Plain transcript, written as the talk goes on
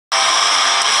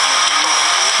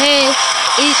Hey,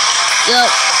 it's your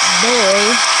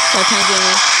boy, Sultan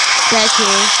Gamer, back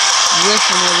here with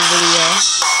another video.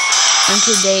 And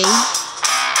today,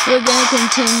 we're gonna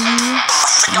continue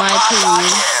my career.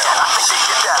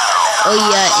 Oh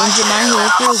yeah, injured my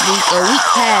head for a week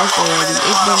passed already.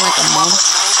 It's been like a month.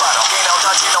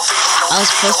 I was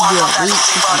supposed to be a week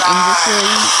since I'm injured for a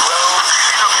week.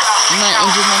 I'm not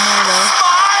injured no more though.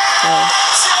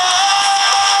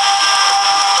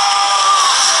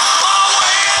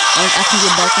 So I can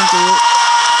get back into it.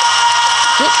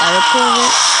 Yep, I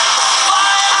recorded.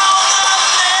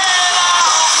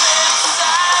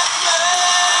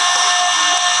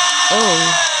 Oh.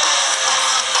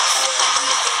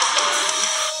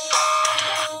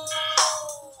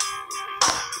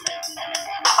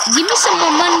 Give me some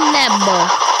more money in that ball.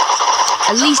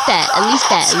 At least that.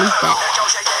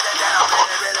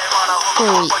 4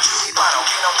 weeks.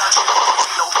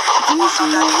 Give me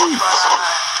some more weeks.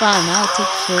 Fine, I'll take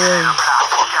 4.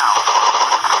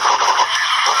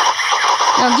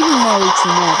 Now give me more weeks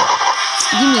than that.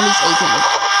 Give me at least 18.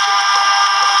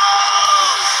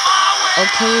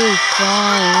 Okay,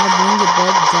 fine. I'll bring it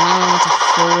back down to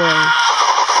 4.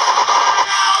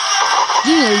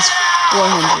 Give me at least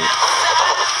 400.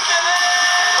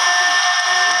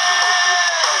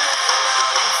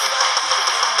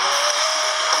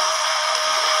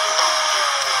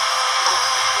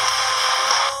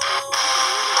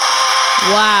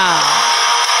 Wow.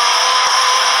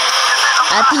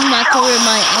 I think my career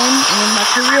might end, and when my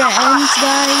career ends,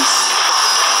 guys,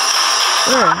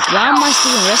 why am I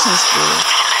still in wrestling school?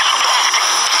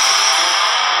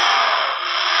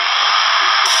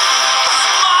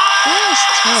 That's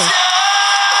tough.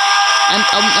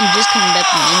 I'm just coming back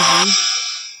from injury.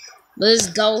 Let's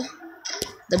go.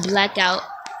 The blackout.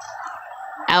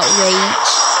 Outrage.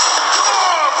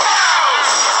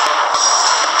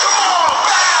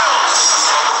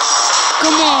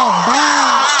 Come on,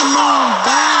 bow. Come on,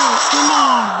 bow. Come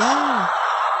on, bow.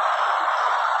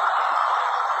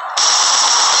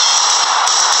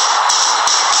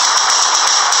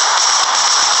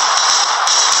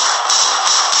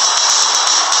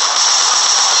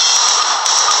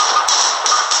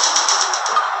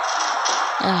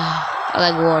 I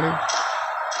like water.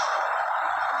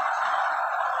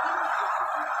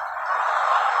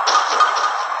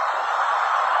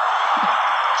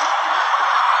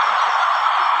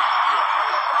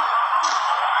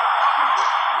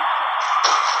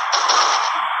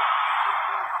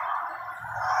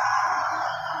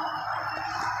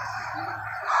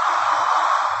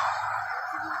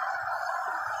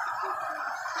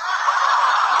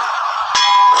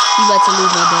 You about to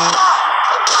lose my dog.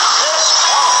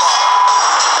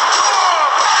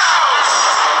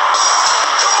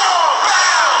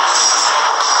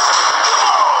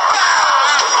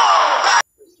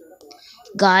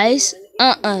 Guys,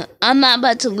 I'm not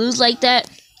about to lose like that.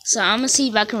 So I'm gonna see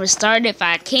if I can restart it. If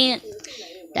I can't,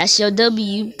 that's your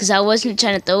W, because I wasn't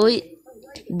trying to throw it.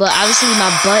 But obviously my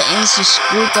buttons just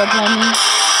screwed up on me.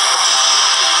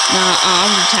 Nah,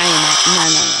 I'm retiring that.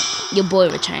 No. Your boy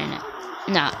retiring that.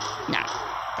 No.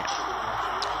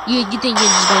 You think you're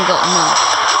just gonna go? No.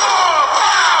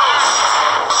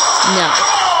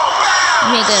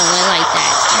 You ain't gonna win like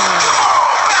that.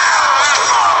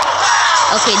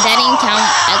 Okay, that didn't count.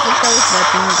 I think that was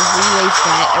nothing. Just erase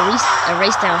that.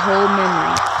 Erase that whole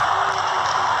memory.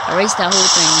 Erase that whole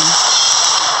thing.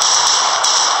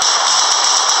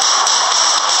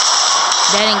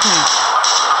 That didn't count.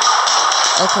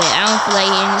 Okay, I don't feel like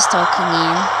hearing this talk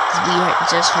again, because we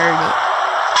just heard it.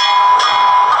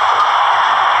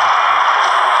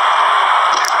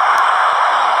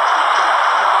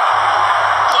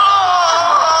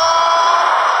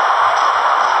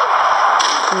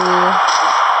 Cool.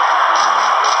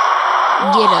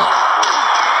 Get up.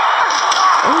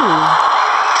 Ooh,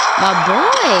 my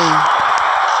boy.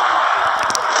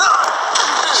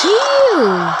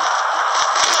 Chill.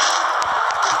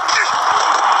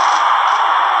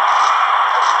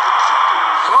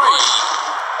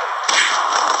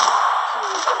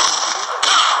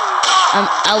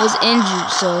 I was injured,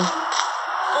 so. 4.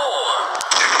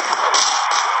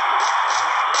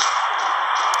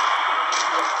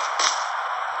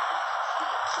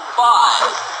 5.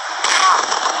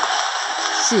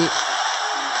 6.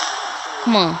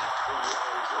 Come on.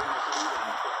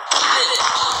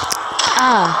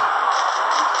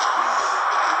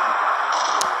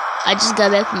 I just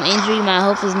got back from injury. My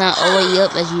health is not all the way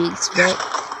up as you expect.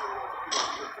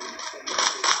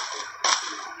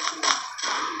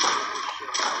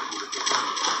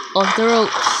 Off the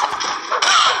ropes.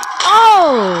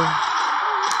 Oh!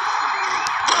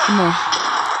 Come on.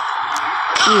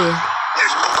 Yeah.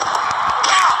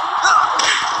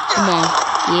 Come on.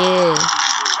 Yeah.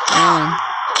 1,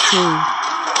 2,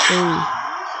 3,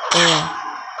 4,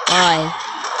 5,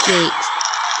 6,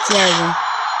 7,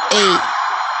 8,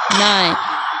 9,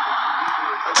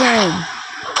 10.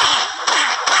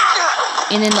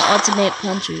 And then the ultimate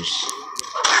punchers.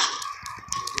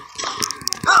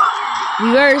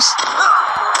 Reverse.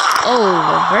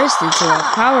 Oh, reversed it to a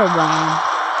power bomb.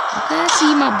 Okay, I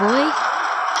see my boy.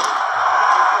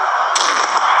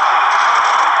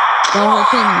 Don't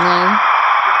open. 1,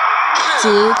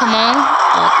 2. Come on.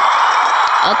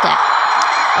 Okay.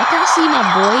 Okay, I see my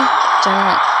boy. Trying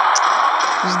to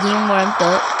just getting warmed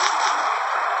up.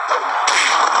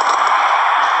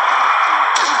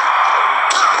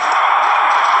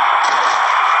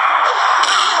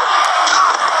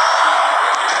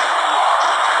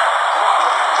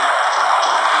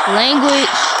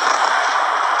 Language.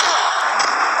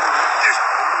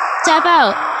 Tap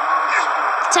out.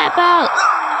 Tap out.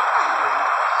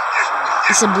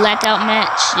 It's a blackout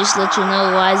match. Just let you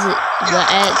know why is it. You'll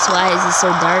ask why is it so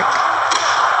dark.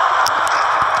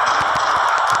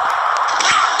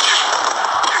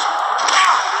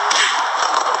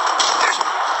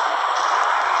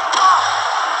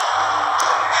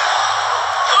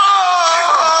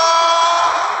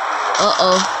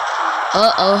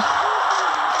 Uh-oh.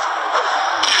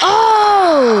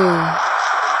 Oh!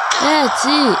 That's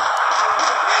it.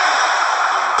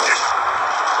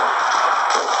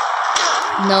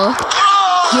 No.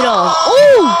 Get off.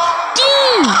 Oh!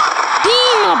 Damn!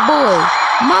 Damn, my boy.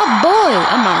 My boy.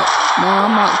 I'm out. No,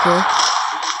 I'm out, cuz.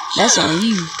 That's on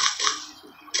you.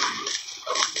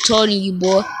 Told you,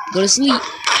 boy. Go to sleep.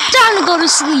 Time to go to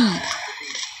sleep.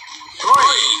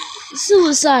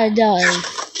 Suicide dive.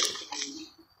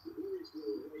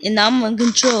 And I'm in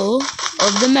control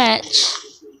of the match,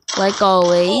 like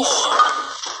always.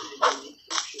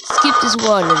 Skip this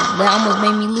water. That almost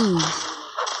made me lose.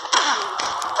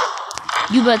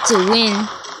 You about to win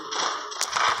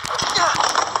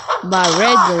by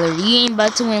regular. You ain't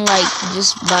about to win like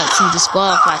just by some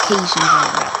disqualifications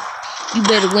like that. You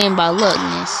better win by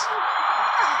luckness.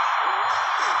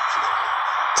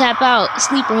 Tap out.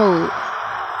 Sleeper hold.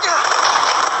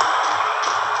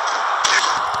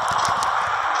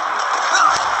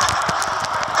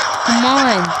 Come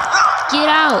on, get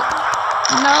out.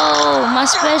 No, my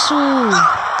special.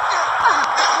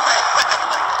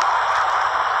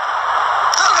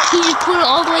 He just put it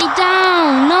all the way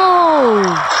down. No.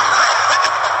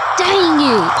 Dang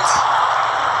it.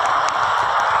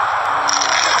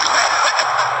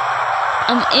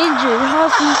 I'm injured. Hard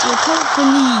for me to recover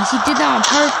from these. He did that on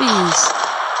purpose.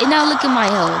 And now look at my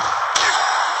health.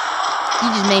 You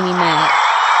just made me mad.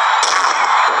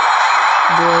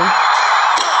 Boy.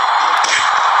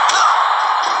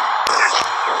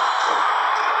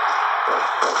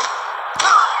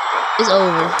 It's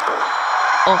over.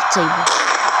 Off table.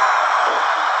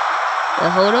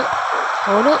 Well, hold up.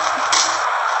 Hold up.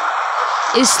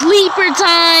 It's sleeper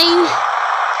time.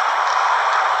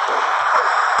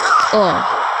 Oh,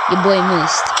 your boy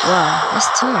missed. Wow, that's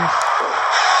tough.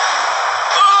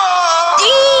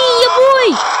 Dang, your boy.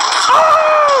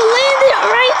 Oh, landed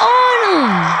right on him.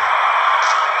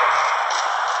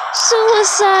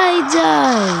 Suicide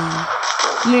dive.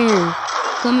 Come here.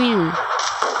 Come here.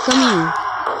 Come here.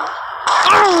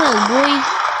 Alright, boy.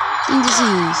 In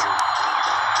disease.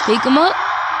 Pick him up.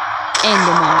 End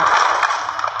him up.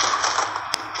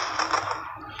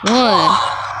 1,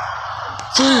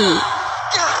 2.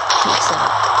 Picks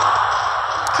up.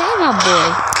 Okay, my boy.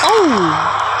 Oh!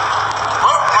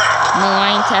 No,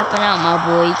 I ain't tapping out, my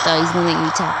boy. He thought he's gonna make me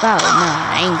tap out.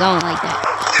 Nah, I ain't going like that.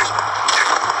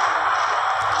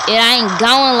 Yeah, I ain't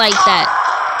going like that.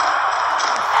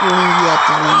 Fooling you at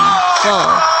the ring.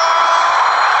 Fall.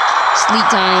 Sleep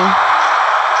time.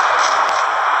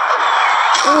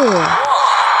 Oh.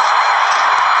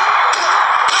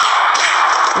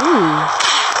 Ooh.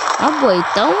 My boy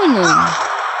throwing them.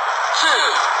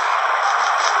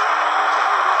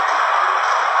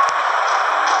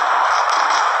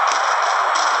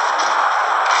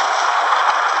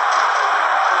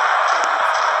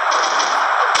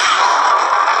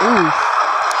 Ooh.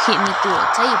 Hit me through a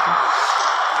table.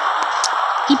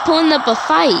 He pulling up a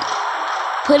fight.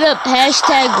 Put up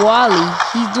hashtag Wally.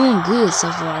 He's doing good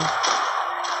so far.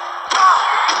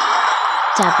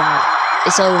 Tap out.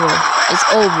 It's over. It's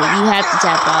over. You have to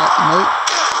tap out. Nope.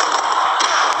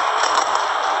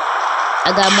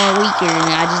 I got more weaker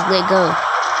and I just let go.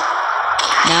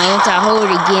 Now once I hold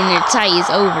it, get in there tight,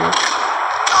 it's over.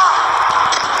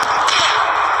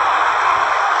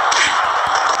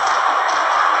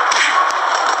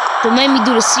 Don't make me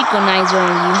do the synchronizer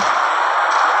on you.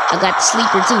 I got the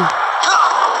sleeper too.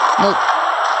 Nope.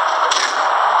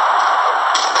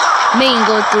 Making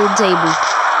go through the table.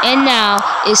 And now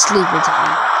it's sleeper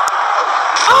time.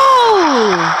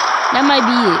 Oh! That might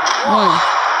be it. 1,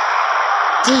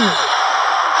 2.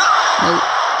 Nope.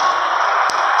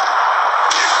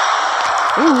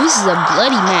 Ooh, this is a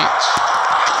bloody match.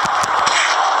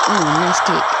 Ooh, nice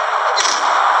kick.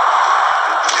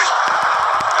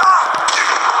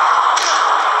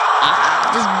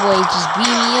 This boy just beat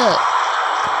me up.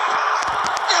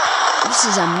 This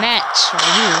is a match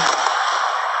right here.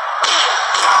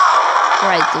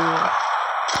 Right there.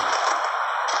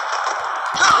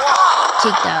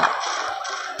 Kicked out.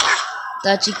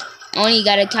 Thought you only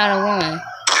got a count of 1.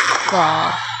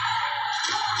 Fall.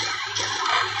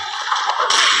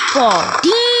 Fall.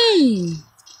 Dang!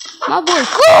 My boy.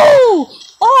 Ooh!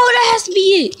 Oh, that has to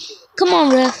be it. Come on,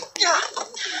 ref.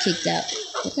 Kicked out.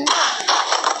 Okay.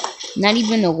 Not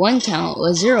even a 1 count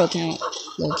or 0 count.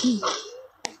 Low key.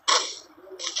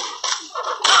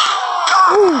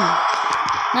 Ooh!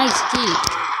 Nice kick.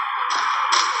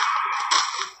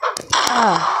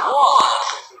 Ah.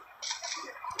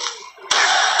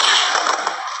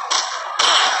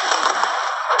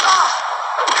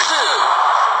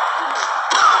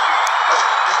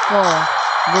 Fall.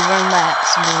 Good run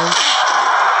laps, boys.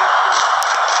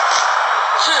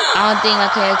 I don't think I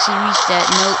can actually reach that.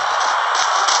 Nope.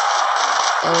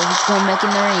 Oh, he's going back in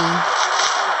the ring.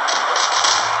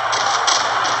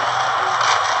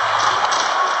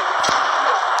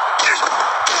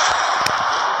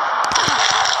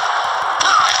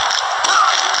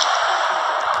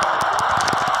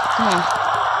 Come on.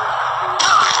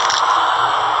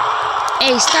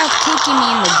 Hey, stop kicking me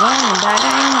in the groin, dog.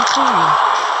 I ain't cool.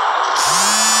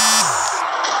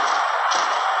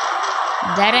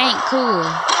 That ain't cool.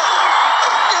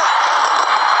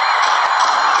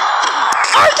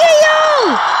 RKO!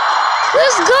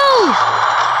 Let's go!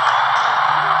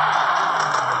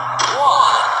 1,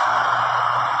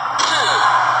 2,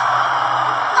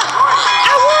 3.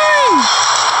 I won!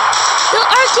 The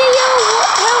RKO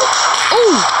help.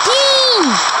 Oh,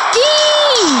 dang!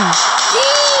 Dang!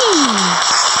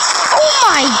 Oh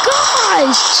my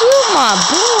gosh! Chill, my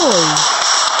boy.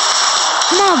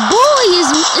 My boy is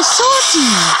salty.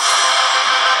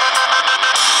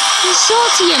 He's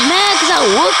salty and mad because I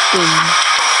whooped him.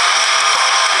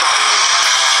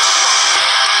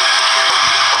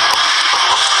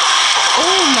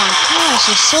 Oh my gosh,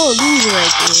 it's so loser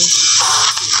right there.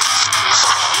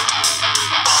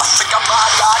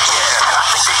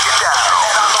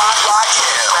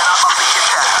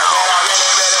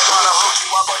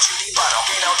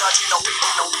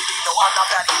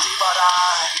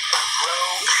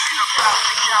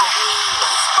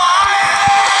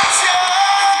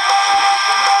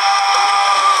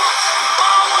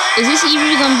 Is this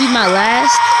even gonna be my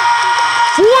last?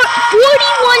 41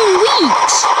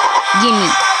 weeks!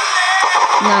 Gimme.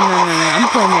 No. I'm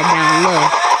putting that down low.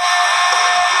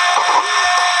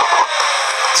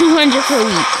 200 per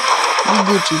week. We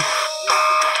Gucci.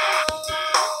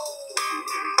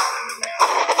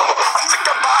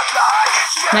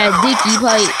 Mad Dicky,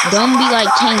 probably don't be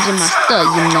like changing my stuff,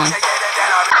 you know.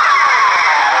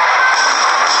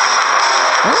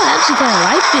 Oh, I actually kind of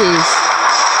like this.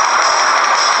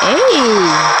 Hey.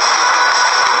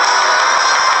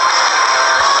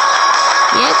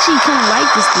 You actually kind of like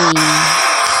this thing.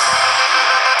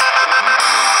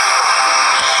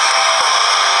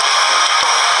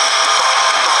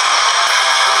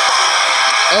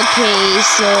 Okay,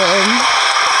 so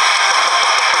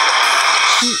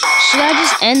should I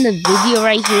just end the video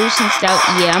right here since that,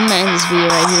 yeah, I'm gonna end this video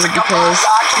right here because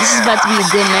this is about to be a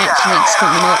good match next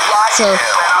coming up. So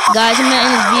guys, I'm gonna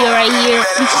end this video right here.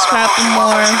 Please subscribe for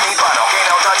more.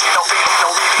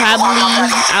 Probably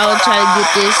I'll try to get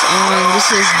this on,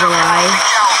 this is July.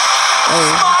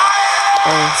 Oh.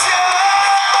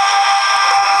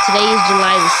 Today is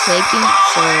July the 2nd,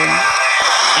 so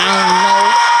I don't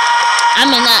know. I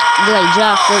mean, not like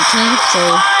July 14th, so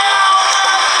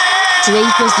today's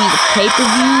supposed to be the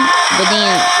pay-per-view, but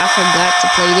then I forgot to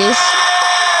play this.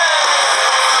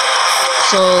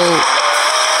 So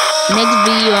next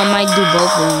video I might do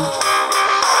both of them.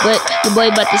 But your boy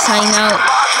about to sign out.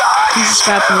 Please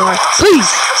subscribe for more.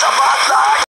 Peace!